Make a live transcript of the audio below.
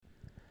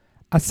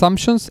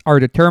Assumptions are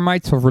the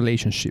termites of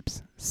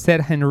relationships, said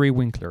Henry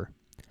Winkler.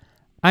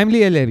 I'm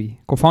Lia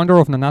Levy, co-founder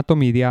of Nanato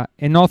Media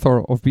and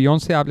author of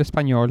Beyond Se Habla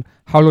Español,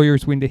 How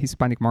Lawyers Win the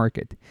Hispanic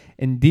Market.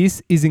 And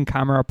this is In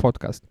Camera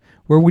Podcast,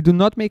 where we do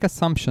not make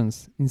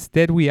assumptions.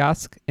 Instead, we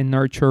ask and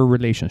nurture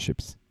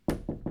relationships.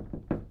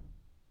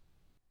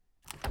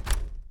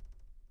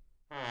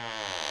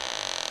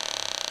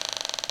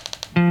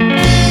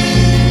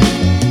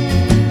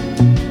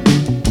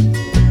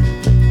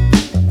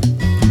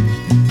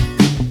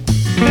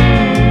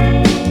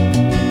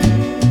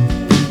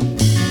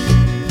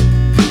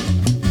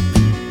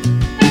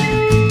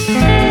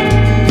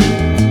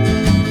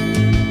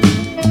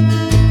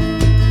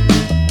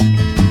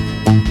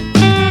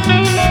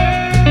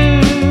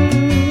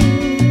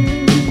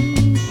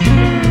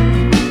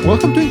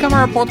 Welcome to In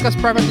Camera Podcast,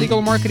 Private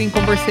Legal Marketing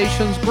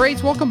Conversations.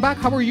 Grace, welcome back.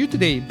 How are you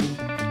today?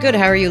 Good.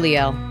 How are you,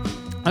 Leo?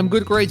 I'm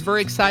good, Grace.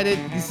 Very excited.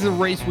 This is a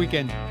race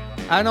weekend.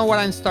 I don't know what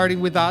I'm starting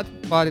with that,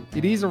 but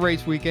it is a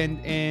race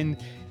weekend. And,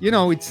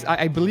 it's,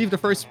 I believe, the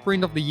first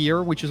sprint of the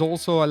year, which is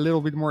also a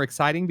little bit more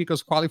exciting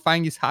because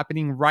qualifying is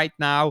happening right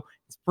now.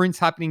 Sprint's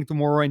happening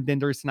tomorrow, and then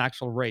there's an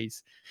actual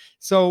race.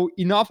 So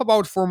enough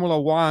about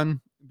Formula One,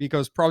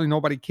 because probably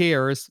nobody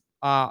cares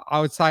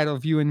outside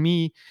of you and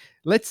me.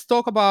 Let's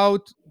talk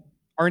about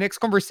our next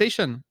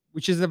conversation,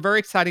 which is a very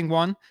exciting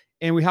one.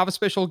 And we have a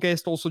special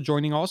guest also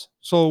joining us.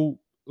 So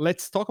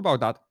let's talk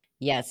about that.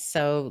 Yes.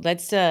 So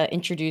let's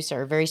introduce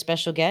our very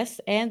special guest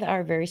and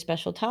our very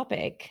special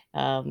topic.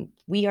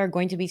 We are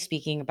going to be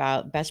speaking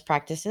about best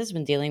practices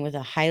when dealing with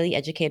a highly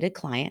educated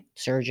client,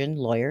 surgeon,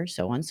 lawyer,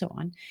 so on, so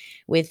on,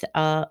 with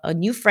a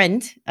new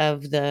friend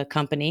of the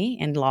company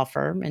and law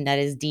firm, and that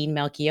is Dean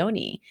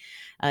Melchioni.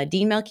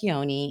 Dean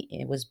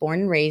Melchioni was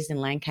born and raised in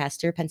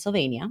Lancaster,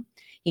 Pennsylvania.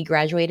 He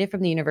graduated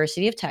from the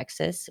University of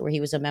Texas, where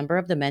he was a member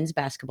of the men's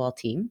basketball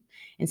team.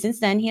 And since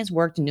then, he has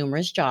worked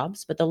numerous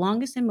jobs, but the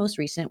longest and most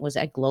recent was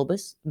at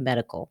Globus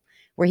Medical,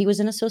 where he was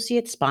an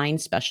associate spine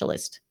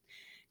specialist.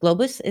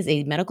 Globus is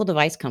a medical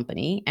device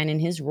company, and in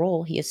his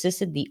role, he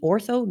assisted the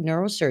ortho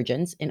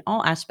neurosurgeons in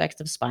all aspects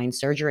of spine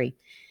surgery,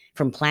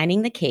 from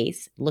planning the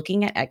case,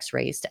 looking at x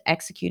rays, to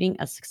executing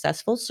a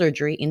successful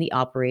surgery in the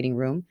operating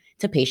room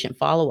to patient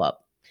follow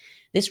up.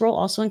 This role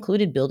also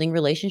included building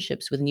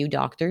relationships with new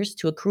doctors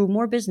to accrue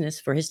more business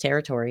for his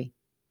territory.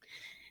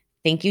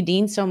 Thank you,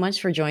 Dean, so much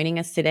for joining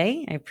us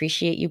today. I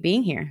appreciate you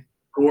being here.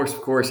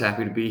 Of course,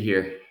 happy to be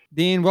here.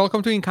 Dean,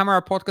 welcome to In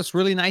Camera Podcast.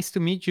 Really nice to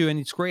meet you, and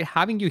it's great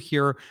having you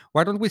here.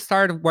 Why don't we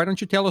start? Why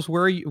don't you tell us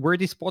where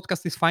this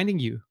podcast is finding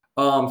you?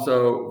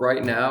 So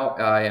right now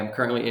I am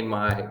currently in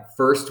my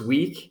first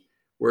week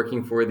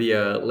working for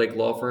the Lake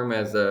Law Firm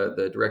as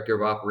the director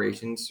of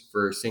operations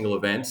for single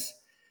events.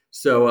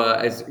 So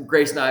as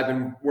Grace and I have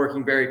been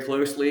working very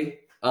closely,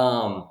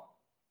 and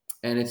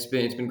it's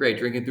been great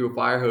drinking through a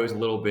fire hose a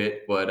little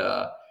bit,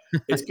 but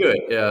it's good.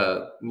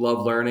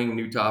 Love learning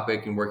new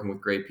topic and working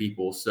with great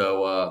people.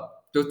 So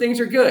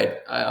things are good.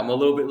 I'm a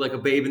little bit like a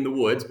babe in the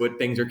woods, but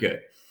things are good.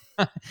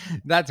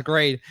 That's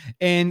great.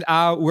 And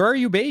where are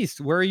you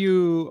based? Where are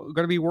you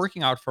going to be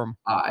working out from?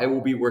 I will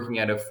be working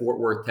out of Fort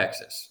Worth,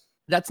 Texas.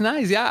 That's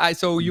nice. Yeah.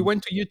 So you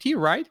went to UT,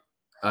 right?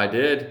 I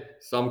did.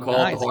 Some call it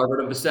the Nice.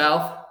 Harvard of the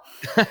South.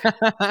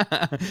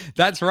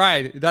 That's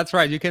right. That's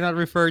right. You cannot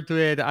refer to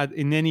it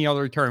in any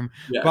other term.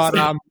 Yes.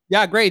 But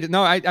yeah, great.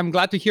 No, I'm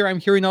glad to hear.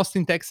 I'm here in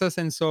Austin, Texas,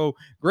 and so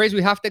Grace,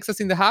 we have Texas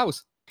in the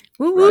house.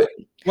 Woo woo. Right.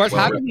 What's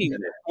Well happening?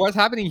 represented. What's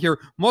happening here?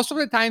 Most of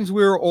the times,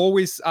 we're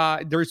always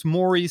there's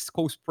more East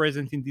Coast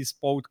present in this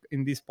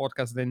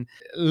podcast than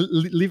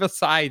leave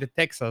aside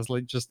Texas,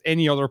 like just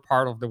any other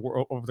part of the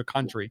world of the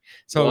country.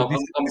 So Well, I'm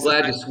this is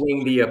glad nice. to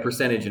swing the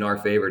percentage in our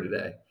favor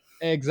today.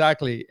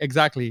 Exactly.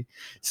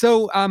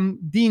 So,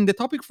 Dean, the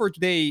topic for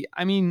today,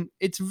 I mean,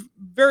 it's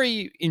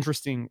very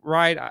interesting,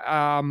 right?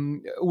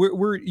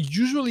 We're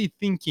usually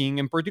thinking,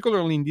 and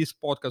particularly in this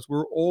podcast,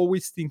 we're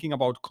always thinking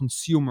about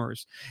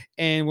consumers.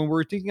 And when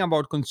we're thinking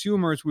about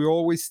consumers, we're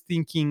always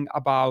thinking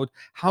about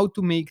how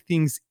to make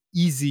things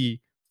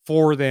easy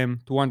for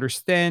them to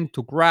understand,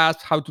 to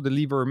grasp, how to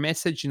deliver a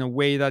message in a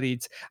way that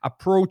it's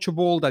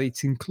approachable, that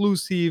it's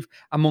inclusive,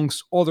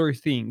 amongst other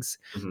things.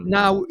 Mhm.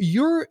 Now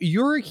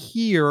you're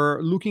here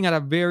looking at a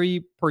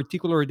very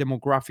particular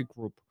demographic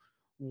group,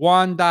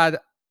 one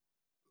that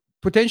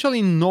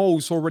potentially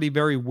knows already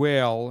very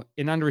well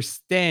and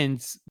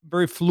understands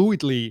very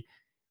fluidly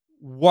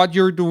what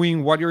you're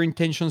doing, what your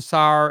intentions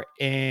are,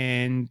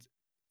 and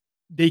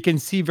they can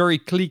see very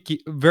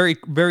clicky,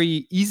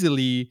 very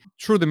easily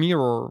through the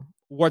mirror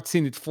what's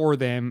in it for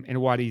them and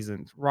what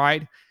isn't,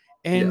 right?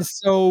 Yeah. And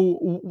so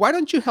why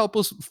don't you help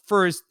us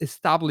first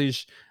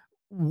establish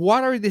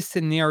what are the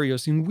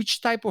scenarios in which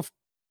type of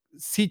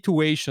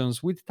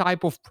situations, with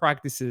type of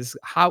practices,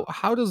 how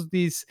does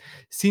this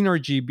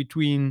synergy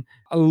between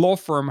a law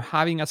firm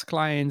having as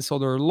clients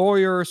other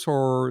lawyers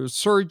or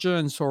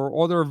surgeons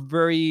or other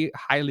very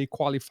highly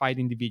qualified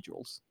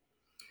individuals?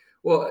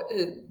 Well,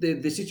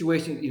 the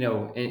situation,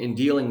 in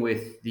dealing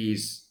with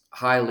these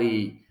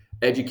highly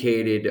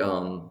educated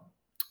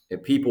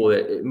people,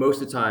 that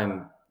most of the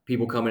time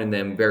people coming in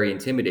them very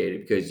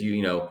intimidated because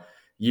you know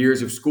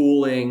years of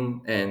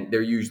schooling, and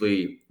they're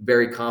usually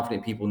very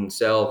confident people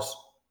themselves.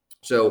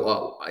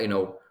 So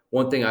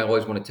one thing I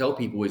always want to tell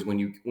people is when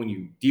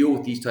you deal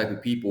with these type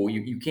of people,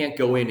 you can't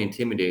go in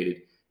intimidated.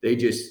 They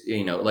just,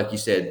 like you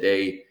said,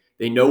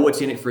 they know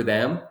what's in it for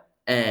them,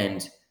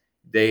 and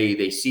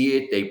they see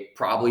it. They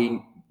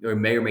probably or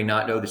may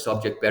not know the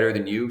subject better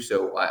than you.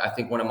 So I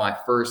think one of my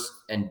first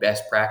and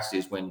best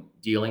practices when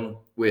dealing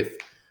with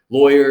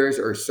lawyers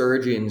or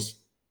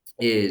surgeons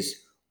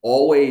is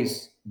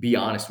always be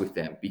honest with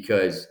them,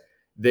 because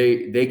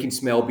they can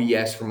smell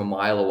BS from a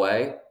mile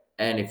away.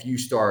 And if you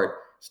start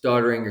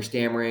stuttering or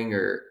stammering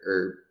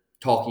or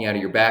talking out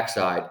of your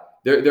backside,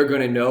 they're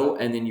going to know,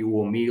 and then you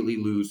will immediately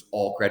lose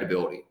all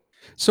credibility.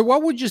 So,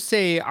 what would you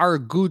say are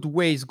good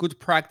ways, good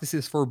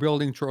practices for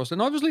building trust?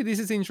 And obviously, this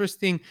is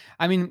interesting.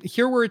 I mean,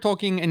 here we're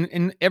talking,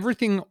 and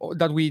everything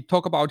that we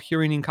talk about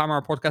here in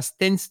Camera Podcast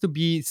tends to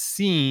be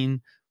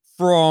seen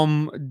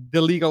from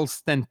the legal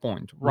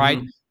standpoint, right?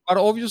 Mhm. But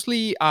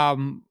obviously,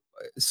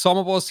 some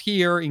of us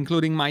here,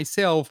 including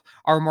myself,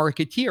 are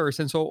marketeers,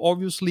 and so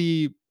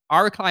obviously,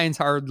 our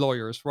clients are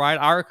lawyers, right?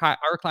 Our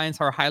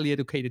clients are highly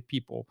educated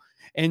people,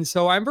 and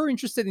so I'm very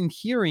interested in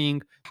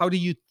hearing, how do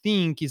you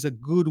think is a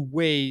good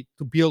way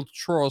to build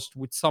trust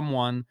with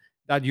someone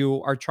that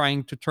you are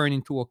trying to turn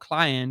into a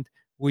client,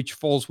 which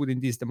falls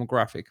within this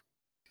demographic?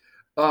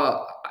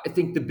 I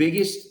think the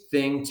biggest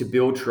thing to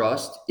build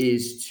trust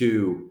is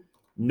to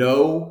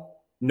know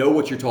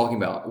what you're talking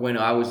about. When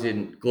I was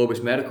in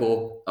Globus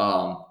Medical,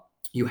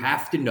 you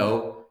have to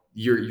know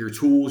your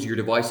tools, your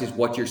devices,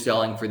 what you're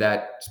selling for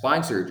that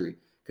spine surgery.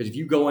 Because if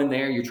you go in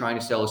there, you're trying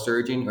to sell a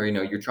surgeon, or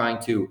you're trying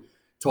to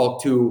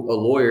talk to a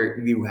lawyer,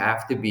 you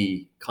have to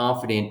be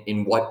confident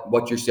in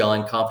what you're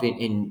selling, confident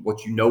in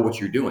what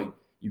you're doing.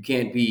 You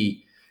can't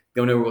be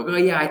going over like, oh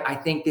yeah, I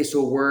think this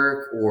will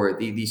work, or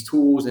these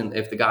tools. And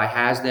if the guy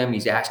has them,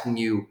 he's asking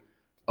you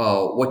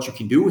what you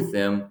can do with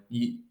them.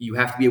 You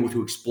have to be able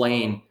to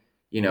explain,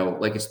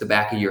 like it's the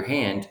back of your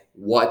hand,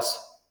 what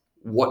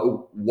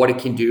it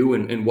can do,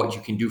 and what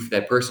you can do for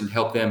that person to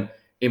help them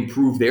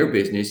improve their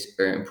business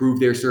or improve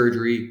their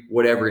surgery,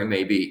 whatever it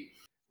may be.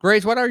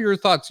 Grace, what are your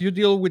thoughts? You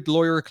deal with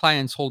lawyer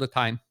clients all the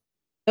time.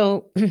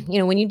 So,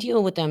 when you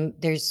deal with them,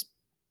 there's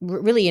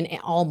really in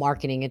all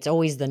marketing, it's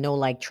always the know,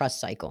 like,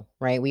 trust cycle,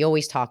 right? We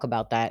always talk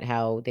about that,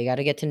 how they got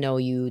to get to know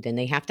you, then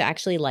they have to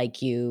actually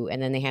like you,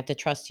 and then they have to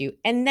trust you,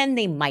 and then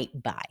they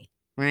might buy,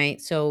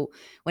 right? So,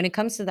 when it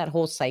comes to that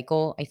whole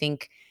cycle, I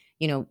think,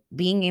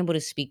 being able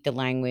to speak the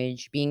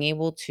language, being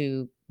able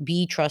to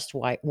be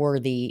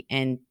trustworthy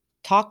and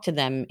talk to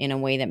them in a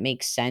way that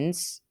makes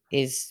sense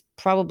is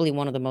probably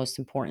one of the most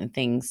important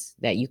things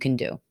that you can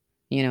do.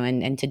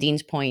 And to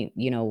Dean's point,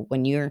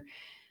 when you're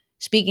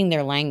speaking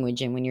their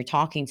language and when you're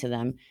talking to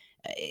them,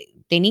 uh,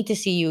 they need to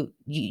see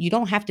you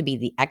don't have to be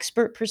the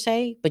expert per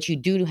se, but you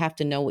do have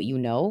to know what you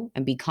know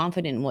and be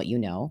confident in what you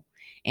know.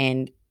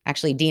 And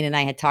actually, Dean and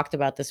I had talked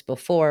about this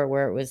before,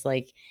 where it was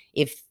like,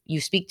 if you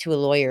speak to a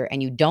lawyer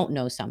and you don't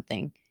know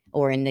something,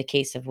 or in the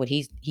case of what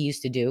he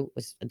used to do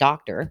was a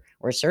doctor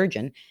or a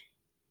surgeon,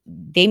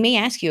 they may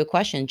ask you a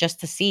question just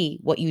to see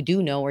what you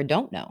do know or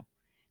don't know.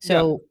 Yeah.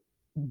 So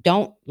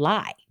don't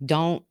lie.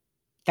 Don't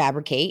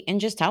fabricate, and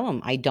just tell them,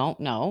 "I don't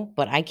know,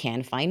 but I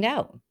can find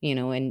out,"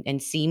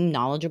 and seem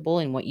knowledgeable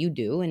in what you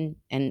do, and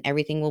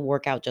everything will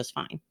work out just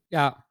fine.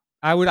 Yeah,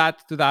 I would add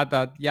to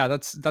that yeah,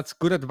 that's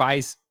good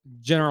advice,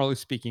 generally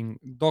speaking,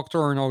 doctor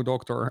or no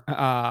doctor,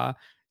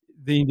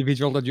 the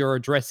individual that you're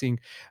addressing.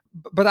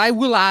 But I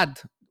will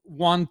add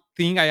one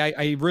thing.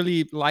 I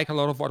really like a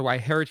lot of what I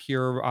heard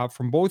here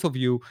from both of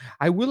you.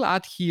 I will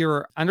add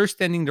here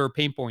understanding their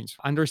pain points,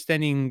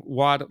 understanding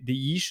what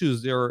the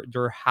issues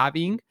they're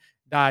having,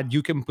 that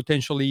you can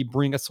potentially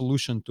bring a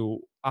solution to.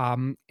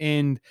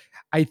 And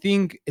I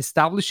think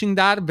establishing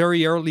that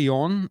very early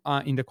on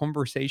in the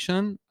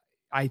conversation,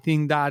 I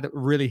think that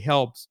really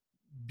helps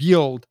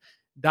build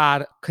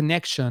that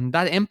connection,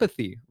 that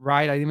empathy,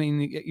 right? I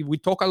mean, we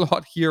talk a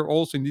lot here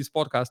also in this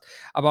podcast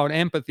about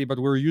empathy, but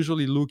we're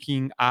usually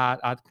looking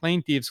at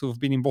plaintiffs who've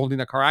been involved in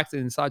a car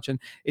accident and such. And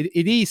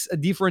it is a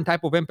different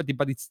type of empathy,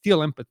 but it's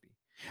still empathy.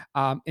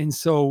 And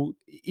so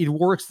it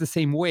works the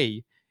same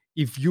way.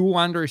 If you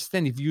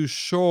understand, if you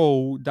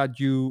show that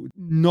you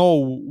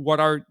know what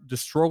are the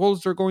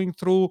struggles they're going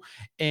through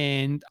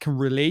and can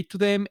relate to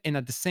them, and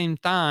at the same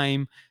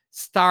time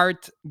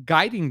start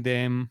guiding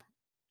them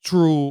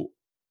through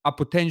a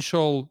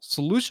potential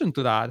solution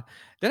to that,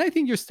 then I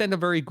think you stand a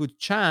very good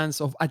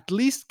chance of at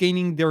least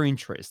gaining their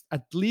interest,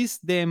 at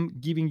least them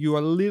giving you a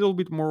little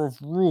bit more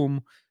of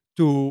room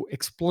to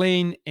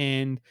explain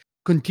and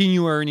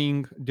continue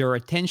earning their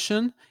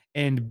attention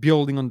and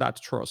building on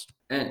that trust.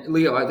 And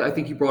Leo, I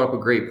think you brought up a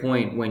great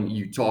point when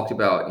you talked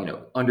about,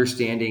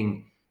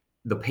 understanding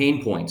the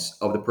pain points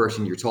of the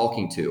person you're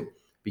talking to,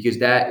 because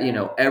that,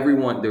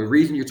 everyone, the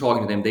reason you're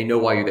talking to them, they know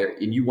why you're there,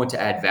 and you want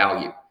to add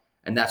value.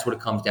 And that's what it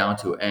comes down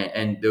to.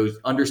 And those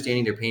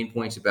understanding their pain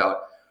points about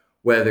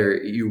whether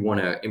you want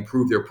to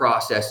improve their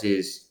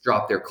processes,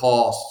 drop their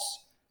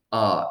costs,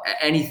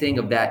 anything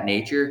of that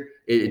nature,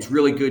 it's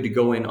really good to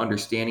go in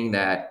understanding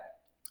that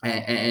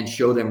and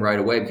show them right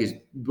away, because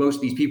most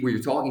of these people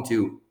you're talking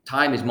to,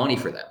 time is money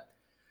for them.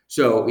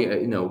 So,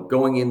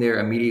 going in there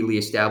immediately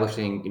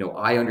establishing,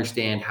 I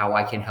understand how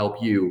I can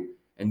help you,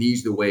 and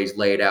these are the ways,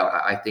 lay it out.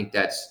 I think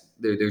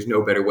there's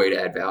no better way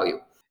to add value.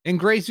 And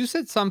Grace, you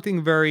said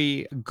something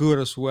very good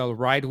as well,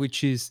 right?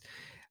 Which is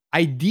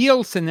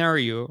ideal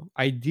scenario,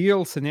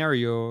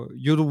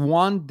 you'd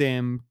want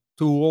them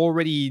to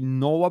already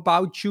know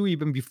about you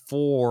even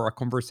before a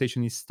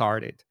conversation is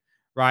started,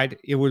 right?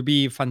 It would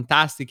be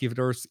fantastic if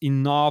there's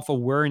enough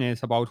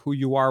awareness about who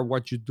you are,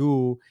 what you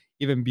do,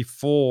 even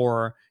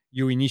before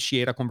you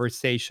initiate a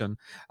conversation.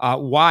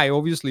 Why?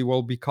 Obviously,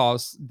 well,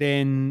 because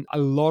then a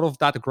lot of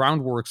that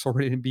groundwork's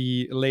already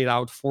be laid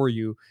out for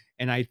you.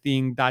 And I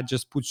think that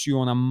just puts you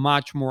on a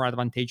much more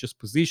advantageous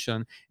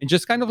position. And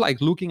just kind of like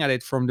looking at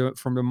it from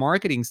the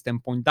marketing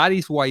standpoint, that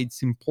is why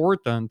it's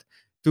important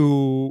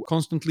to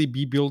constantly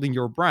be building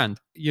your brand,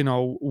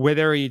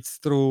 whether it's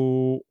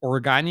through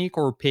organic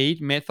or paid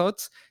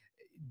methods.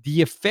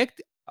 The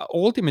effect,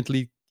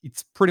 ultimately,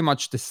 it's pretty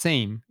much the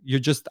same. You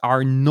just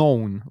are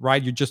known,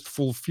 right? You just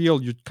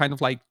fulfill, you kind of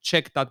like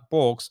check that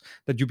box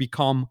that you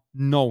become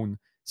known.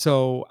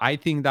 So I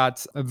think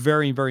that's a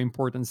very, very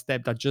important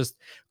step that just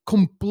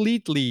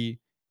completely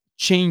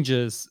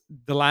changes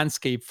the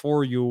landscape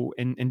for you,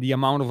 and the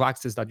amount of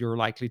access that you're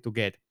likely to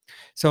get.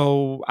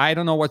 So I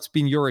don't know what's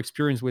been your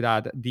experience with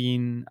that,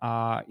 Dean,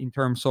 in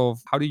terms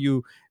of how do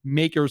you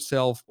make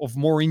yourself of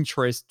more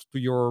interest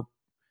to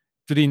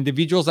the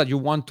individuals that you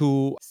want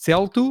to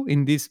sell to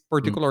in this Mm.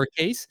 particular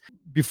case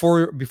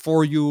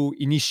before you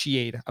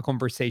initiate a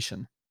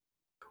conversation.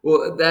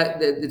 Well,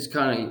 it's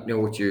kind of,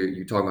 what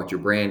you're talking about,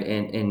 your brand,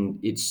 and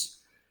it's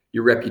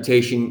your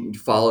reputation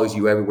follows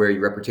you everywhere.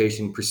 Your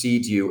reputation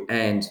precedes you,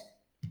 and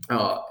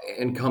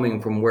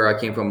coming from where I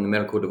came from in the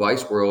medical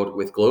device world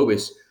with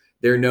Globus,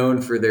 they're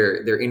known for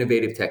their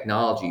innovative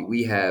technology.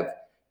 We have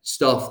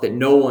stuff that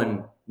no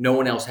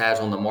one else has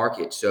on the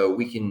market. So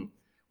we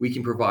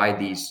can provide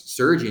these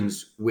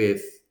surgeons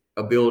with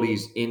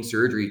abilities in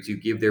surgery to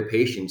give their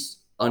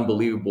patients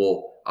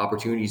unbelievable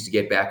opportunities to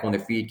get back on their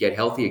feet, get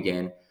healthy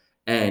again.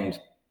 And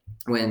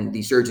when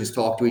the surgeons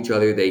talk to each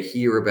other, they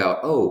hear about,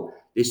 oh,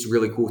 this is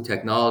really cool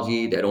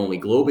technology that only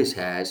Globus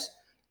has.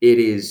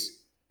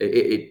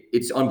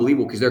 It's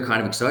unbelievable, because they're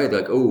kind of excited.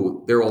 Like,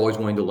 oh, they're always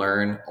wanting to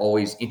learn,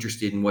 always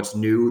interested in what's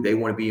new. They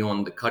want to be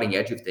on the cutting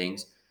edge of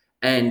things.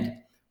 And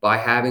by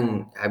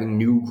having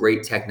new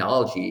great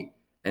technology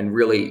and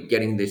really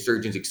getting the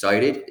surgeons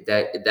excited,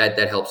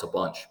 that helps a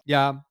bunch.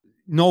 Yeah,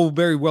 know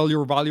very well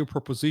your value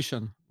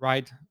proposition,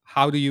 right?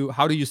 How do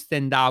you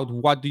stand out?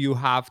 What do you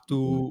have Mhm.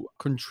 to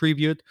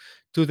contribute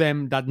to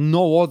them that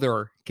no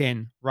other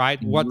can,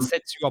 right? What Mhm.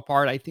 sets you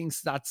apart? I think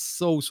that's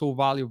so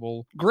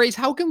valuable. Grace,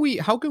 how can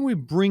we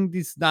bring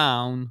this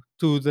down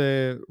to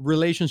the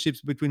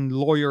relationships between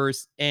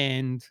lawyers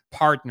and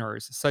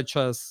partners, such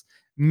as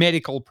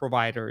medical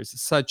providers,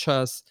 such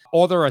as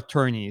other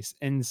attorneys,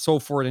 and so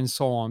forth and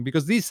so on?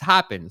 Because this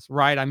happens,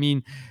 right? I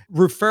mean,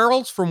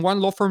 referrals from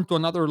one law firm to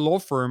another law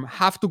firm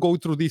have to go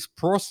through this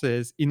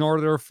process in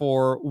order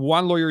for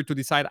one lawyer to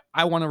decide,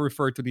 I want to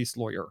refer to this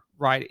lawyer,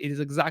 right? It is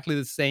exactly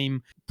the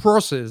same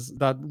process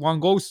that one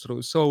goes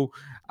through. So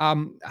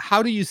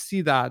how do you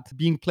see that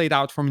being played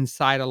out from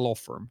inside a law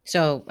firm?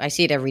 So I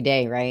see it every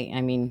day, right?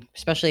 I mean,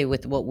 especially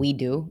with what we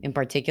do in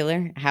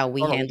particular, how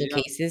we Totally, handle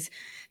yeah. cases.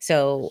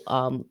 So,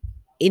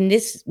 in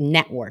this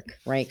network,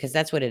 right? Because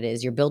that's what it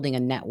is. You're building a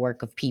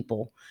network of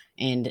people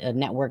and a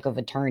network of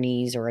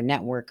attorneys or a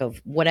network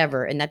of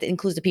whatever, and that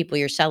includes the people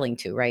you're selling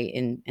to, right?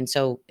 And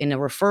so in a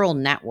referral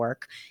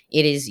network,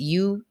 it is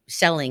you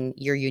selling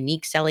your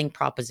unique selling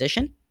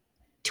proposition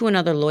to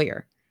another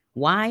lawyer.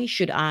 Why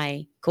should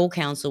I co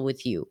counsel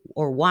with you?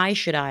 Or why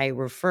should I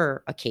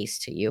refer a case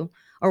to you?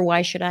 Or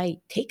why should I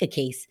take a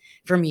case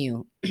from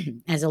you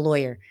as a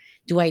lawyer?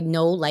 Do I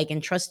know, like,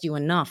 and trust you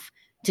enough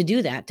to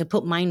do that, to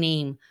put my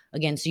name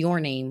against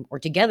your name or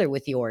together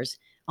with yours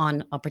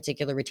on a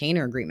particular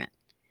retainer agreement?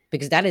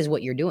 Because that is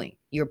what you're doing.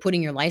 You're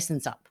putting your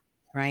license up,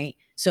 right?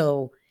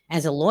 So,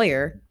 as a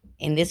lawyer,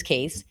 in this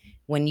case,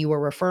 when you were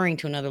referring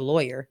to another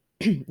lawyer,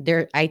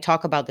 there I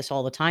talk about this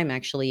all the time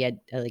actually at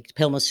like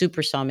Pilma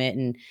Super Summit,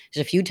 and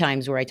there's a few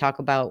times where I talk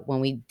about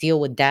when we deal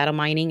with data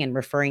mining and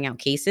referring out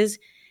cases.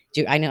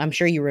 I know I'm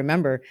sure you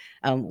remember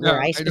Yeah,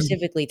 where I I do.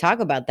 specifically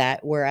talk about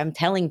that, where I'm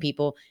telling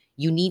people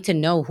you need to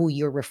know who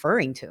you're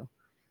referring to,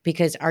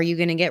 because are you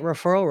going to get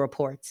referral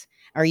reports?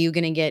 Are you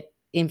going to get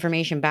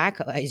information back?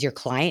 Is your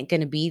client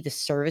going to be the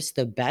service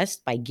the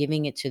best by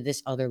giving it to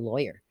this other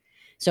lawyer?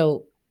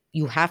 So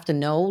you have to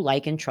know,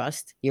 like, and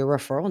trust your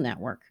referral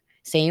network.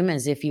 Same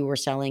as if you were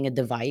selling a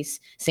device,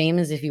 same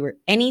as if you were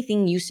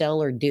anything you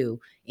sell or do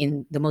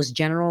in the most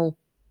general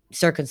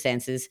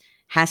circumstances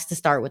has to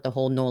start with the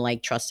whole know,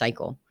 like, trust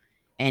cycle.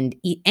 And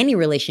any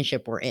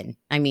relationship we're in,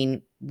 I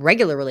mean,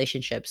 regular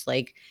relationships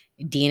like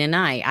Dean and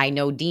I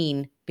know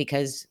Dean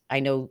because I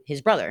know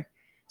his brother.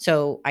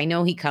 So I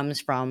know he comes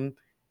from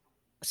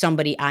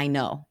somebody I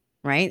know,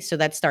 right? So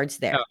that starts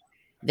Yeah. there.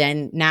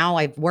 Then now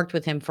I've worked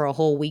with him for a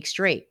whole week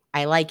straight.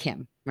 I like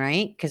him,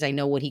 right? Because I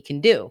know what he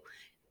can do.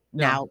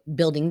 Yeah. Now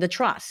building the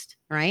trust,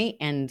 right?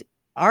 And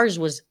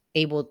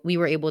we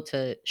were able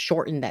to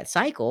shorten that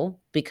cycle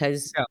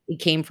because Yeah. it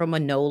came from a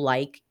no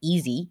like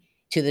easy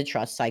to the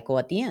trust cycle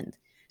at the end.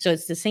 So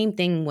it's the same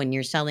thing when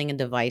you're selling a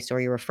device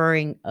or you're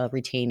referring a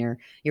retainer,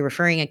 you're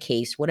referring a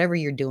case, whatever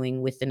you're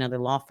doing with another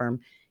law firm,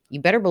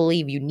 you better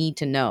believe you need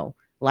to know,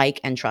 like,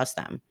 and trust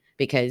them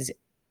because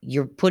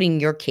you're putting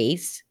your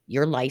case,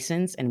 your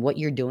license, and what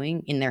you're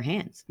doing in their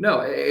hands. No,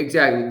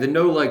 exactly. The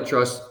no like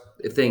trust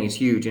thing is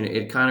huge, and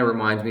it kind of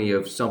reminds me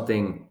of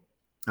something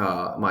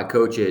my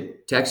coach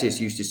at Texas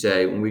used to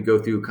say when we go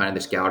through kind of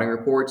the scouting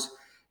reports.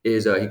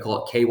 Is he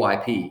called it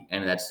KYP,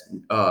 and that's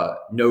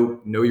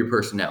know your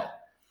personnel,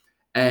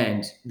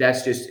 and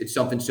that's just it's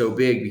something so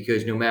big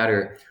because no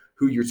matter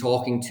who you're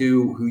talking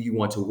to, who you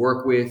want to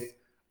work with,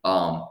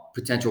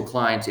 potential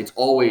clients, it's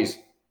always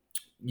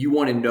you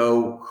want to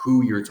know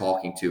who you're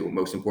talking to.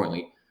 Most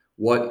importantly,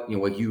 what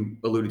what you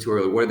alluded to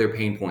earlier. What are their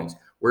pain points?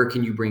 Where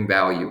can you bring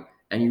value?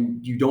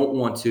 And you don't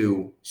want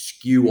to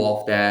skew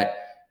off that.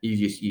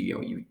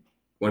 You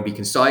want to be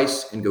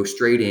concise and go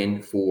straight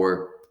in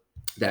for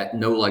that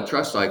know like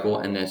trust cycle,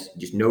 and that's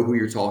just know who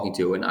you're talking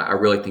to. And I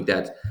really think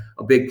that's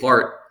a big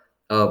part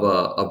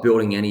of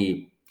building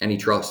any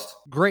trust.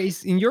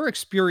 Grace, in your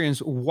experience,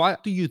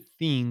 what do you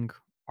think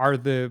are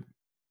the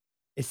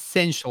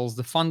essentials,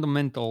 the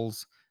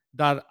fundamentals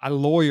that a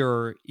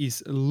lawyer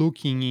is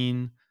looking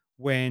in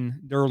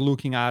when they're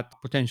looking at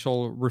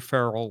potential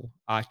referral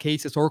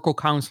cases or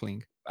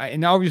co-counseling?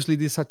 And obviously,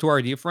 these are two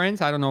are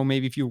different. I don't know,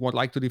 maybe if you would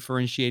like to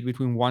differentiate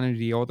between one and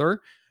the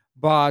other.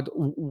 But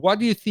what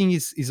do you think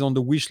is on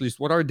the wish list?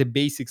 What are the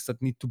basics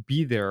that need to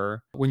be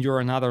there when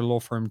you're another law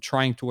firm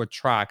trying to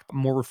attract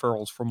more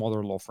referrals from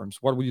other law firms?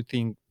 What would you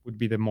think would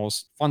be the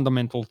most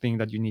fundamental thing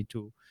that you need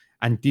to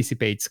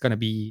anticipate is going to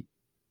be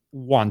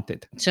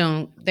wanted?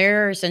 So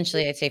there are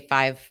essentially, I'd say,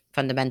 five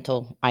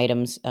fundamental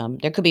items.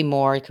 There could be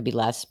more, it could be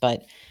less,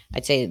 but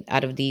I'd say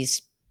out of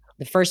these,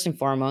 the first and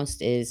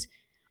foremost is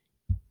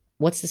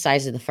what's the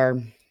size of the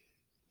firm?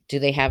 Do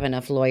they have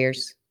enough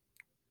lawyers?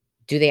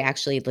 Do they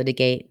actually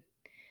litigate?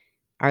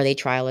 Are they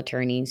trial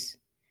attorneys?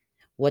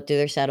 What do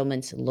their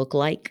settlements look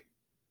like?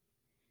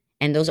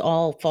 And those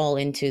all fall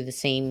into the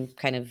same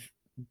kind of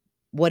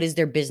what is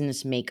their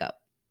business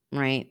makeup,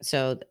 right?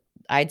 So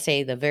I'd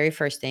say the very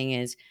first thing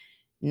is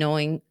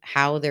knowing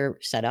how they're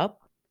set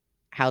up,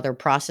 how their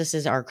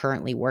processes are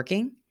currently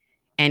working,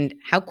 and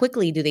how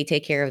quickly do they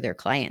take care of their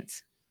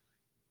clients?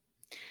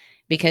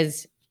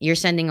 Because you're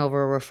sending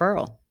over a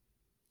referral.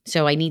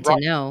 So I need to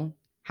Right. know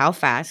how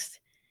fast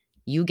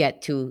you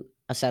get to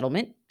a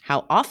settlement,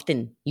 how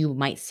often you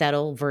might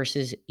settle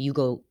versus you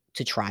go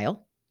to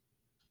trial.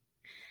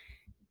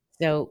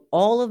 So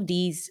all of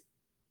these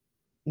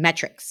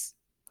metrics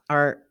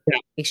are Yeah.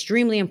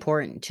 extremely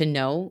important to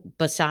know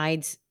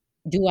besides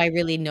do I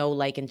really know,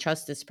 like, and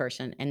trust this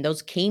person? And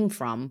those came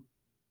from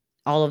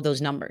all of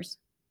those numbers,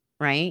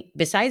 right?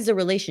 Besides the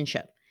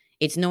relationship,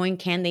 it's knowing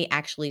can they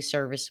actually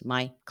service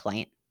my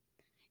client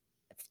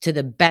to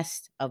the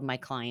best of my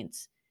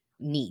client's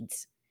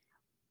needs?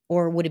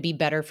 Or would it be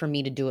better for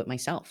me to do it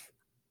myself?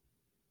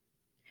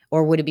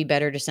 Or would it be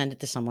better to send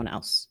it to someone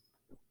else?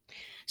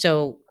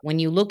 So when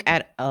you look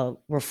at a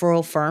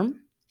referral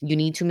firm, you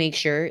need to make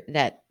sure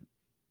that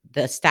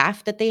the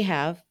staff that they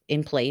have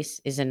in place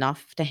is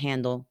enough to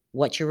handle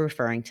what you're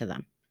referring to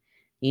them.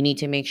 You need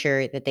to make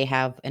sure that they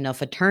have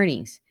enough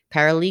attorneys,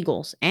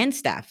 paralegals, and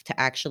staff to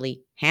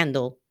actually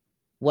handle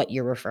what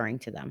you're referring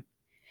to them.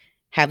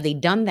 Have they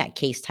done that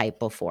case type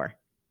before?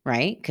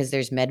 Right? Because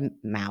there's med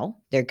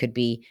mal, there could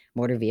be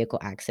motor vehicle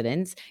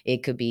accidents,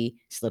 it could be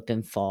slip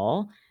and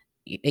fall,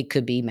 it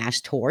could be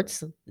mass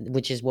torts,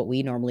 which is what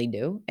we normally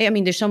do. I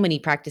mean, there's so many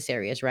practice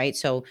areas, right?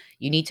 So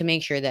you need to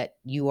make sure that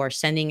you are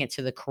sending it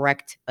to the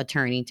correct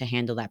attorney to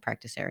handle that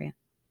practice area.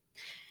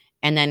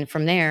 And then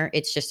from there,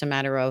 it's just a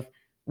matter of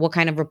what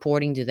kind of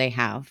reporting do they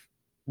have?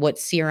 What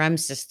CRM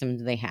system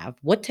do they have?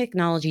 What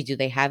technology do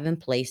they have in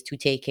place to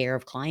take care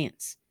of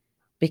clients?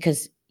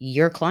 Because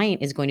your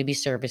client is going to be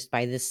serviced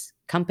by this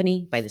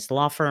company, by this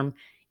law firm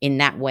in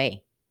that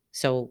way.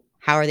 So,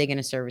 how are they going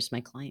to service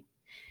my client?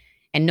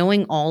 And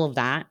knowing all of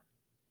that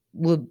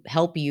will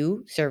help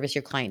you service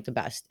your client the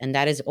best. And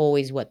that is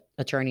always what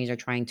attorneys are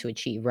trying to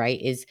achieve,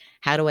 right? Is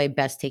how do I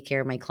best take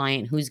care of my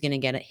client? Who's going to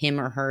get him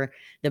or her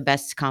the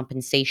best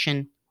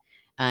compensation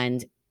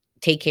and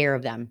take care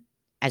of them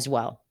as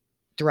well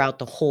throughout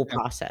the whole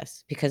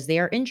process because they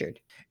are injured.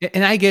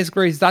 And I guess,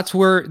 Grace, that's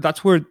where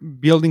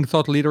building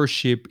thought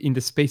leadership in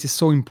the space is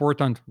so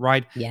important,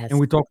 right? And Yes.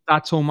 we talk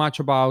that so much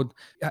about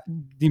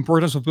the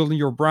importance of building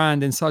your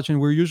brand and such. And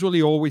we're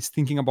usually always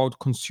thinking about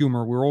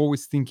consumer. We're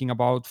always thinking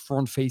about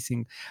front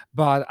facing.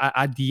 But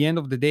at the end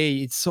of the day,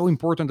 it's so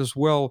important as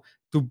well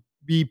to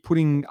be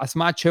putting as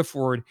much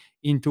effort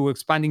into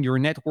expanding your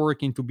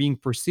network, into being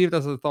perceived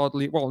as a thought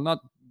leader. Well, not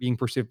being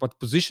perceived, but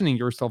positioning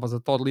yourself as a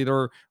thought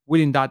leader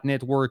within that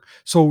network.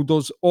 So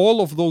those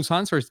all of those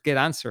answers get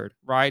answered,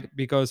 right?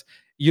 Because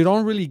you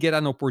don't really get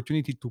an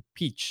opportunity to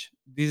pitch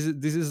This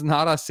is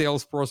not a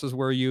sales process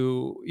where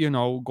you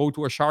go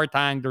to a Shark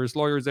Tank. There's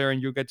lawyers there,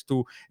 and you get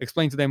to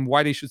explain to them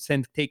why they should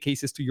take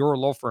cases to your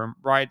law firm,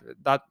 right?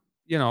 That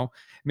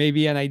may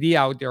be an idea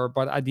out there,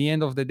 but at the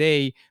end of the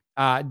day,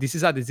 this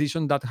is a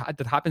decision that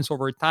happens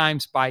over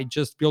times by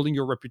just building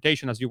your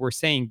reputation, as you were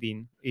saying,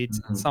 Dean. It's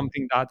Mhm.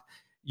 something that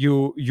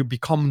you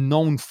become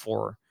known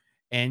for,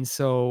 and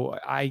so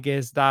I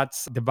guess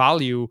that's the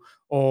value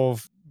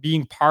of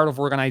being part of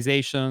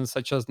organizations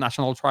such as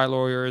National Trial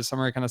Lawyers,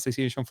 American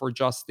Association for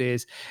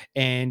Justice,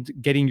 and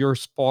getting your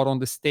spot on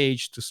the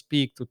stage to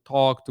speak, to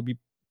talk, to be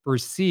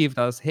perceived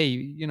as,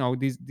 hey,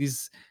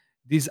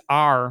 these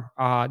are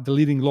the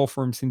leading law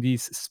firms in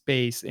this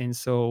space. And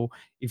so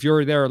if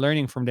you're there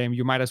learning from them,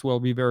 you might as well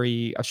be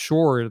very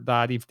assured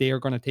that if they are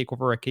going to take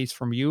over a case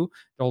from you,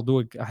 they'll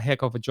do a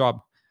heck of a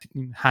job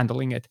in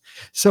handling it.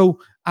 So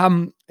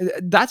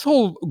that's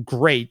all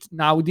great.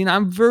 Now, Dean,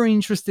 I'm very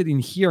interested in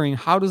hearing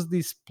how does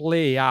this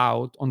play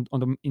out on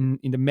the in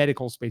the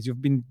medical space.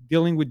 You've been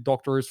dealing with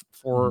doctors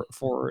Mhm.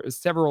 for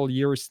several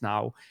years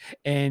now,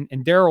 and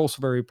they're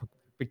also very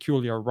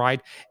peculiar,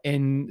 right?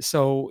 And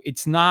so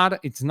it's not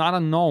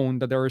unknown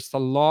that there is a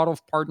lot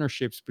of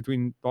partnerships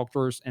between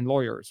doctors and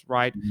lawyers,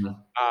 right? Mhm.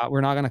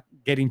 We're not going to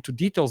get into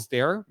details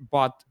there,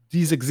 but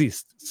these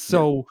exist. Yeah.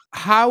 So,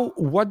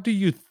 what do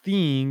you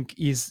think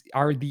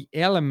are the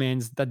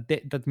elements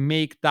that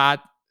make that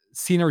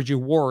synergy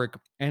work?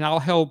 And I'll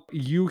help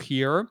you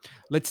here.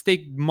 Let's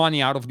take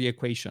money out of the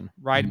equation,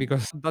 right? Mhm.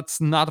 Because that's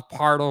not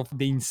part of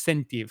the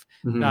incentive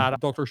Mhm. that a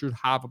doctor should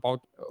have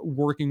about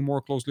working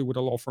more closely with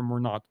a law firm or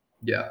not.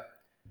 Yeah.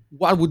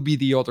 What would be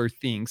the other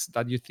things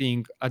that you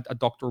think a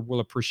doctor will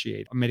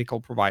appreciate, a medical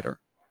provider?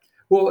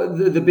 Well,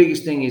 the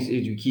biggest thing is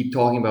you keep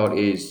talking about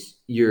is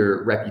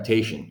your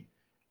reputation.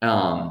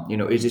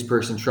 Is this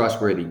person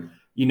trustworthy?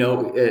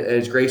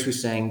 As Grace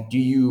was saying,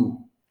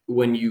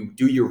 when you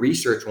do your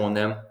research on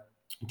them,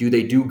 do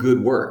they do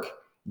good work?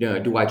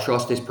 Do I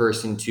trust this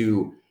person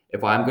to,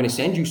 if I'm going to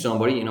send you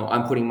somebody,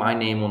 I'm putting my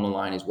name on the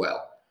line as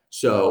well.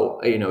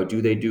 So,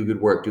 do they do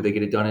good work? Do they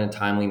get it done in a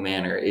timely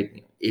manner?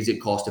 Is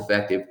it cost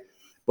effective?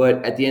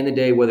 But at the end of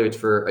the day, whether it's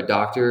for a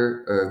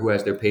doctor or who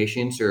has their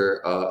patients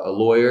or a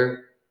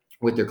lawyer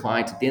with their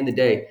clients, at the end of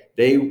the day,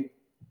 they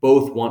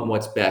both want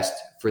what's best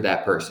for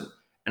that person.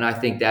 And I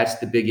think that's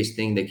the biggest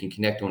thing they can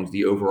connect on is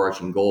the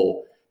overarching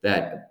goal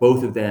that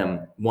both of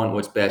them want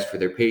what's best for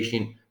their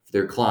patient, for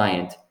their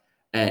client.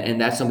 And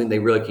that's something they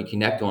really can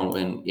connect on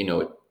when,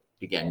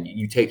 again,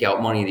 you take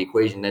out money in the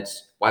equation.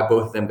 That's why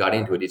both of them got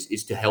into it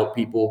is to help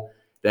people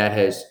that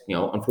has,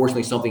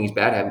 unfortunately something is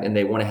bad happened and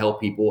they want to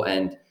help people.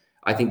 And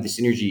I think the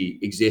synergy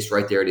exists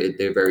right there at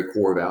their very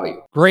core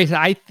value. Great.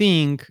 I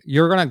think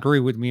you're going to agree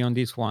with me on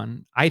this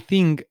one. I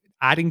think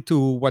adding to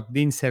what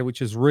Dean said,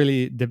 which is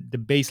really the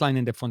baseline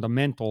and the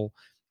fundamental,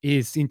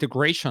 is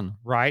integration,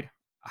 right?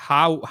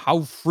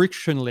 How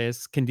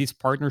frictionless can these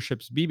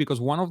partnerships be? Because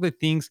one of the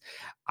things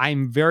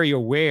I'm very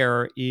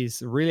aware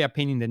is really a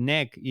pain in the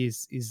neck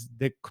is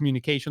the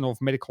communication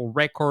of medical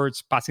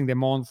records, passing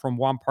them on from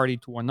one party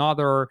to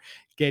another,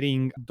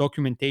 getting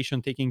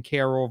documentation taken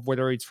care of,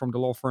 whether it's from the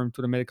law firm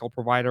to the medical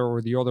provider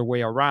or the other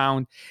way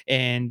around,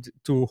 and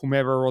to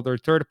whomever other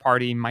third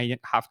party might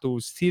have to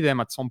see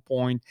them at some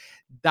point.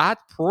 That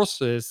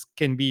process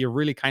can be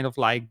really kind of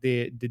like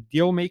the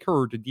deal maker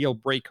or the deal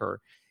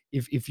breaker.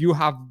 If you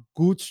have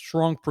good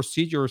strong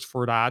procedures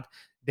for that,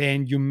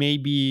 then you may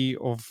be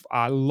of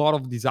a lot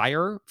of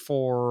desire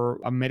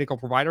for a medical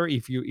provider.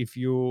 If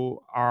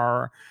you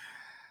are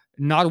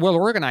not well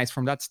organized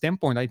from that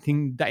standpoint, I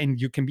think that,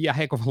 and you can be a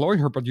heck of a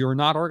lawyer, but you're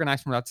not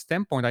organized from that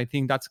standpoint, I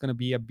think that's going to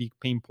be a big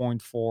pain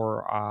point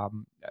for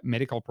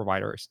medical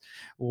providers.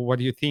 What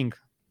do you think?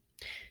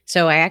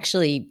 So I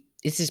actually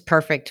this is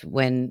perfect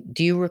when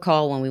do you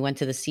recall when we went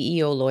to the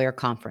CEO lawyer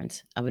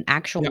conference of an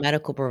actual Yeah,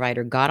 medical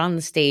provider got on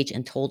the stage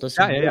and told us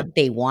yeah, yeah, yeah, what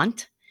they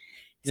want?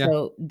 yeah.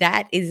 So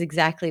that is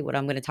exactly what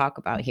I'm going to talk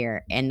about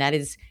here. And that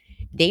is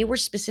they were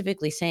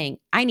specifically saying,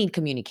 I need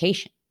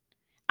communication.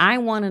 I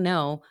want to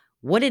know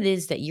what it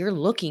is that you're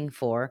looking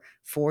for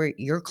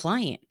your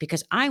client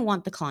because I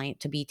want the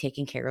client to be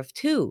taken care of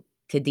too.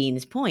 To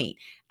Dean's point,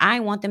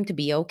 I want them to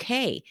be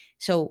okay.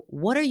 So,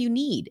 what do you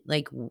need?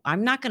 Like,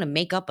 I'm not going to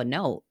make up a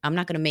note. I'm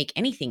not going to make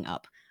anything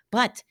up.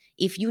 But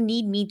if you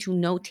need me to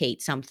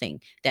notate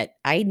something that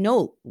I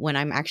note when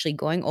I'm actually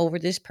going over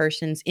this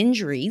person's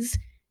injuries,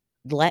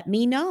 let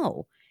me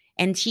know.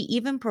 And she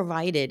even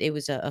provided, it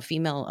was a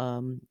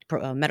female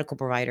medical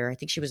provider. I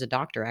think she was a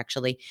doctor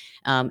actually.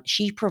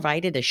 She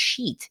provided a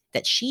sheet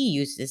that she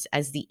uses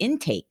as the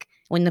intake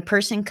when the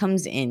person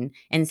comes in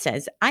and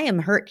says, I am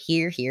hurt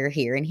here, here,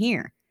 here, and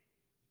here.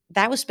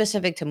 That was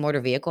specific to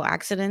motor vehicle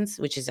accidents,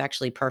 which is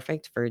actually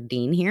perfect for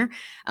Dean here.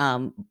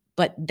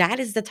 But that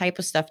is the type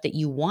of stuff that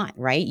you want,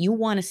 right? You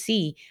want to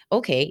see,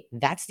 okay,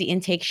 that's the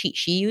intake sheet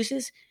she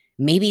uses.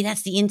 Maybe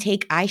that's the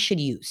intake I should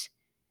use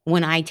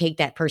when I take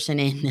that person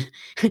in.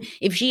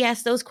 If she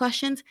asks those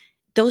questions,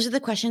 those are the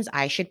questions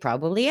I should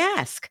probably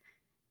ask.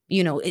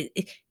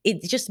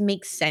 It just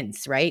makes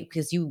sense, right?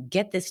 Because you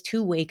get this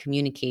two-way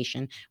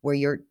communication where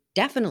you're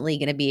definitely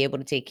going to be able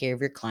to take care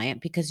of your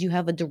client because you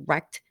have a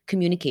direct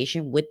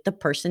communication with the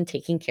person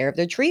taking care of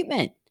their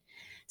treatment.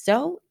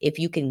 So, if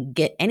you can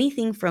get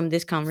anything from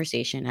this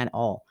conversation at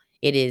all,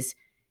 it is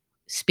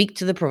speak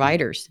to the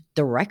providers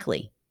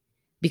directly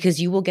because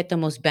you will get the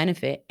most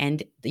benefit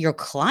and your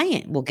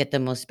client will get the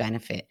most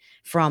benefit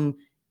from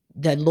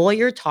the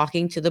lawyer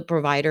talking to the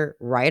provider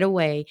right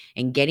away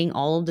and getting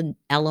all of the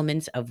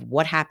elements of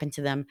what happened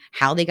to them,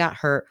 how they got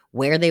hurt,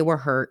 where they were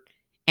hurt,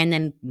 and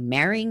then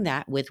marrying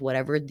that with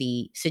whatever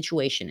the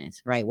situation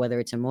is, right? Whether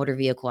it's a motor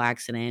vehicle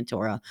accident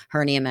or a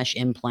hernia mesh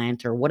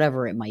implant or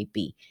whatever it might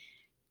be.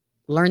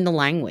 Learn the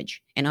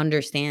language and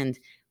understand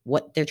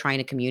what they're trying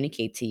to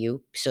communicate to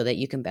you so that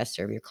you can best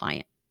serve your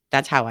client.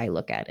 That's how I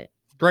look at it.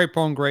 Great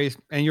point, Grace.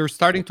 And you're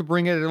starting to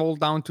bring it all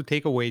down to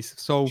takeaways.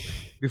 So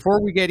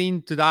before we get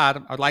into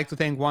that, I'd like to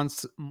thank one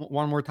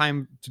more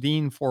time to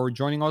Dean for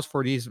joining us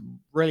for this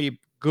really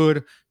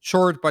good,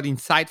 short but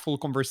insightful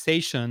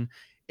conversation.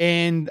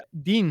 And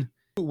Dean,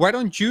 why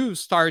don't you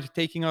start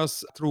taking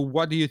us through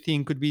what do you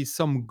think could be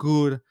some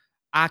good,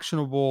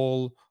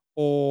 actionable,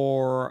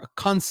 or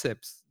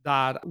concepts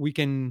that we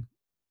can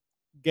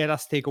get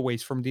us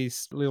takeaways from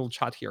this little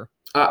chat here?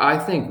 I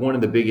think one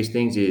of the biggest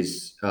things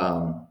is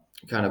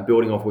kind of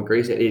building off what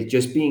Grace said is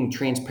just being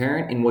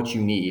transparent in what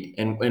you need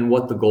and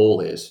what the goal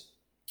is.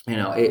 You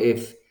know,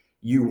 if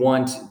you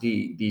want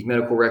these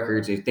medical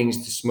records and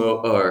things to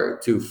smoke or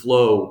to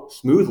flow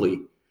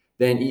smoothly,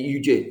 then you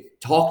just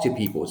talk to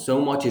people.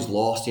 So much is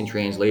lost in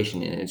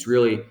translation, and it's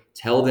really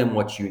tell them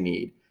what you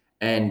need,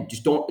 and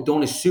just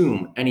don't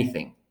assume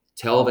anything.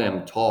 Tell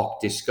them,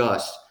 talk,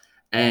 discuss,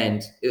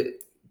 and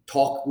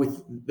talk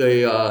with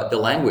the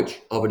language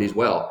of it as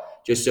well,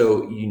 just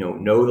so you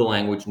know the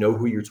language, know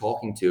who you're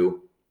talking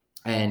to,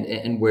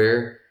 and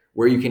where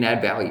you can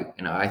add value.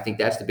 And I think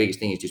that's the biggest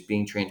thing is just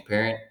being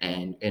transparent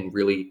and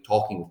really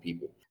talking with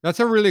people. That's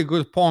a really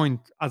good point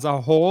as a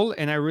whole.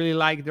 And I really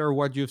like there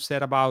what you've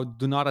said about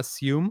do not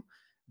assume,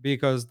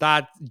 because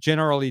that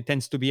generally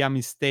tends to be a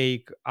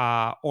mistake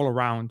all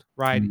around,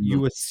 right? Mhm.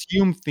 You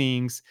assume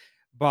things,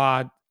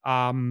 but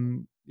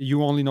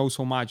you only know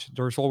so much.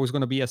 There's always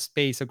going to be a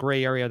space, a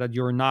gray area that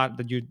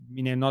that you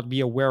may not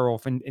be aware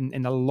of. And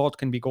a lot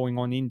can be going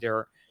on in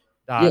there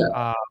that,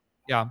 Yeah,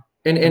 yeah,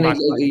 can and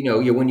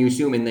backfire. yeah, when you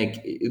assume in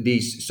like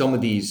these some of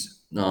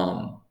these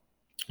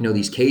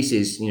these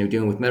cases,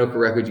 dealing with medical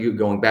records, you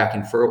going back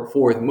and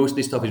forth. Most of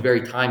this stuff is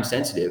very time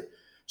sensitive.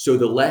 So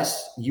the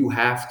less you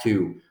have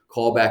to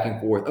call back and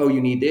forth, oh,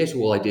 you need this.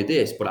 Well, I did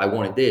this, but I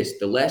wanted this.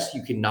 The less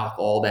you can knock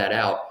all that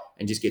out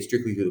and just get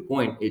strictly to the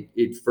point,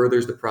 it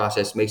furthers the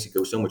process, makes it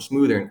go so much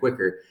smoother and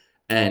quicker.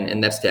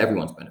 And that's to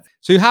everyone's benefit.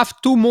 So you have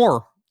two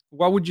more.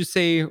 What would you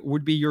say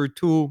would be your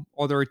two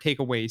other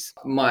takeaways?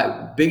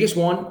 My biggest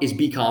one is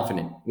be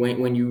confident.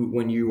 When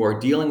you are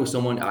dealing with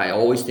someone, I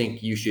always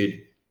think you should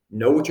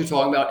know what you're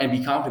talking about and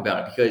be confident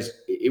about it, because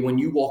when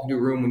you walk into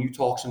a room, when you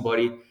talk to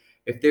somebody,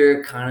 if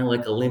they're kind of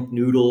like a limp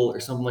noodle or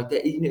something like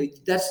that,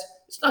 that's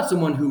it's not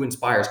someone who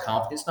inspires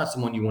confidence. It's not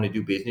someone you want to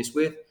do business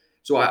with.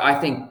 So I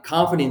think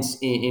confidence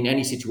in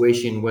any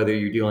situation, whether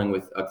you're dealing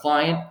with a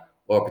client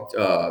or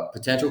a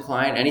potential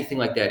client, anything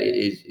like that,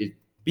 is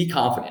be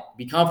confident.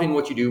 Be confident in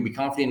what you do. Be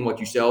confident in what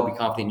you sell. Be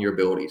confident in your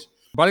abilities.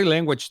 Body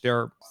language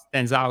there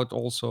stands out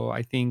also.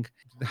 I think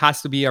it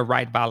has to be a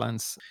right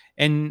balance.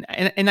 And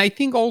I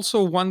think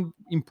also one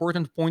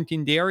important point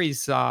in there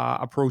is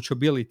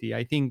approachability.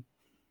 I think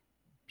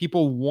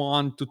people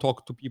want to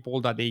talk to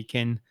people that they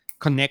can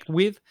connect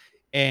with,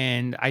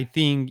 and I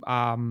think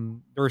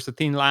there's a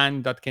thin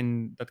line that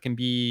can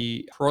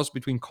be crossed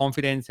between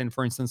confidence and,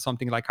 for instance,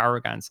 something like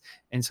arrogance.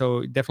 And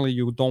so definitely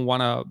you don't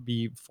want to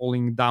be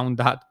falling down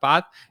that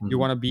path. You Mhm.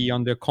 want to be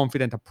on the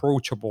confident,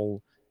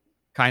 approachable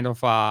kind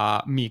of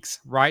mix,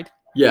 right?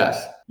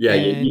 Yes. Yeah.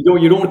 You And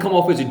don't want to come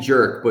off as a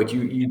jerk, but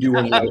you do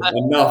want to have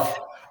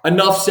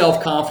enough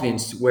self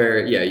confidence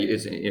where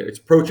it's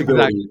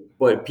approachability, exactly.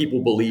 but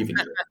people believe in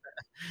you.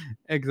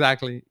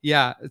 Exactly.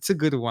 Yeah, it's a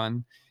good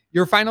one.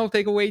 Your final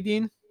takeaway,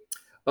 Dean?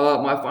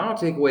 My final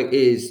takeaway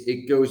is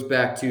it goes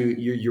back to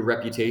your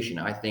reputation.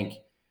 I think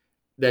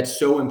that's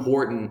so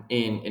important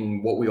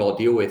in what we all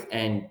deal with,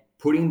 and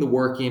putting the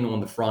work in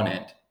on the front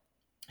end.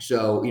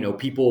 So,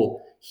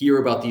 people hear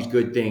about these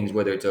good things,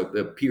 whether it's a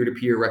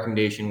peer-to-peer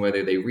recommendation,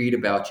 whether they read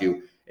about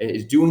you,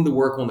 is doing the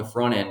work on the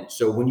front end.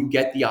 So when you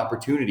get the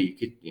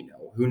opportunity,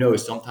 who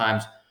knows,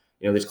 sometimes,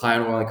 this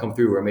client will only come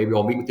through, or maybe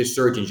I'll meet with this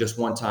surgeon just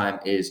one time,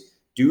 is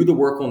do the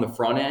work on the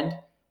front end.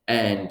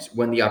 And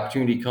when the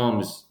opportunity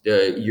comes,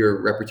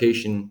 your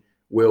reputation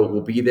will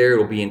be there.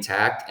 It'll be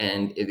intact.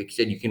 And like you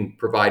said, you can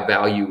provide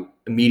value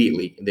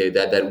immediately.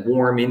 That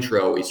warm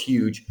intro is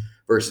huge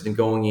versus than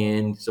going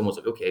in. Someone's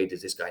like, okay,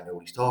 does this guy know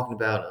what he's talking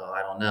about? Oh,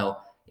 I don't know.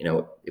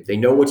 If they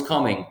know what's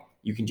coming,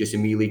 you can just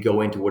immediately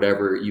go into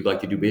whatever you'd like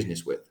to do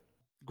business with.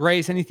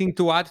 Grace, anything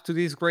to add to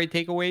these great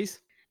takeaways?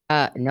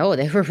 No,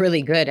 they were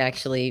really good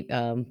actually.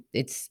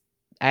 It's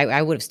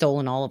I would have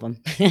stolen all of them.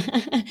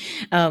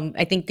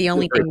 I think the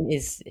only Great. thing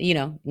is,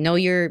 know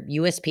your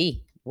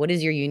USP. What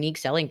is your unique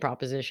selling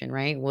proposition,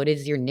 right? What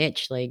is your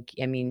niche? Like,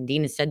 I mean,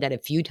 Dean has said that a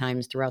few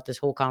times throughout this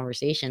whole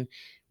conversation.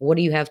 What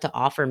do you have to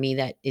offer me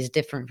that is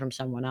different from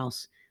someone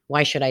else?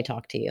 Why should I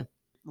talk to you?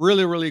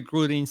 Really, really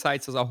good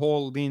insights as a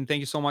whole. Dean,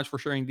 thank you so much for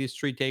sharing these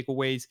three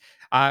takeaways.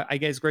 I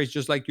guess, Grace,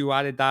 just like you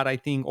added that, I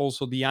think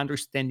also the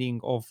understanding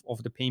of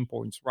the pain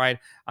points, right?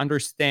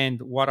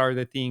 Understand what are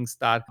the things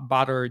that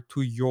bother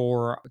to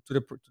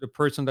the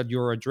person that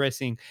you're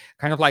addressing.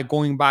 Kind of like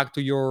going back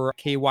to your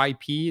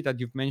KYP that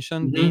you've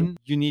mentioned, Mhm. Dean.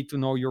 You need to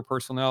know your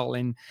personnel,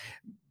 and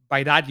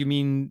by that you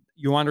mean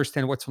you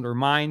understand what's on their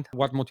mind,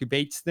 what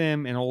motivates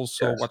them, and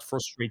also Yes. what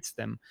frustrates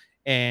them,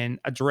 and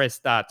address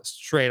that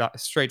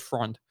straight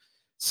front.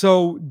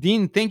 So,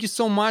 Dean, thank you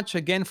so much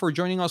again for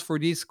joining us for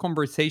this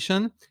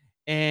conversation.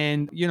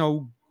 And,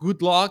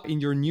 good luck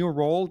in your new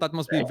role. That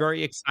must be Thank,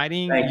 very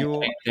exciting. thank you. You,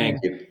 Thank, I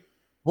thank mean, you.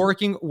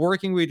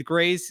 working with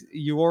Grace,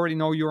 you already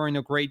know you're in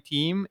a great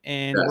team,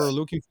 and we're Yes.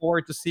 looking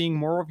forward to seeing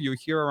more of you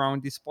here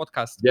around this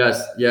podcast.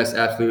 Yes. Yes.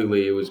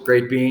 Absolutely. It was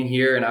great being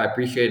here, and I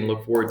appreciate it and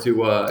look forward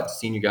to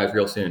seeing you guys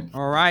real soon.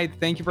 All right.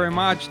 Thank you very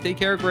much. Take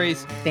care,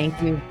 Grace.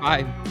 Thank you.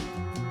 Bye.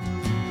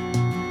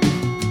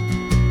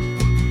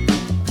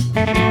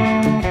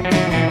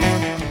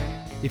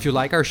 If you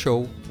like our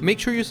show, make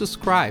sure you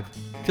subscribe,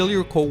 tell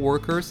your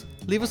coworkers,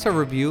 leave us a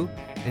review,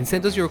 and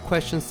send us your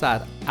questions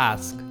at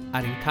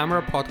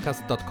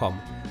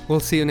ask@incamerapodcast.com. We'll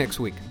see you next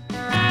week.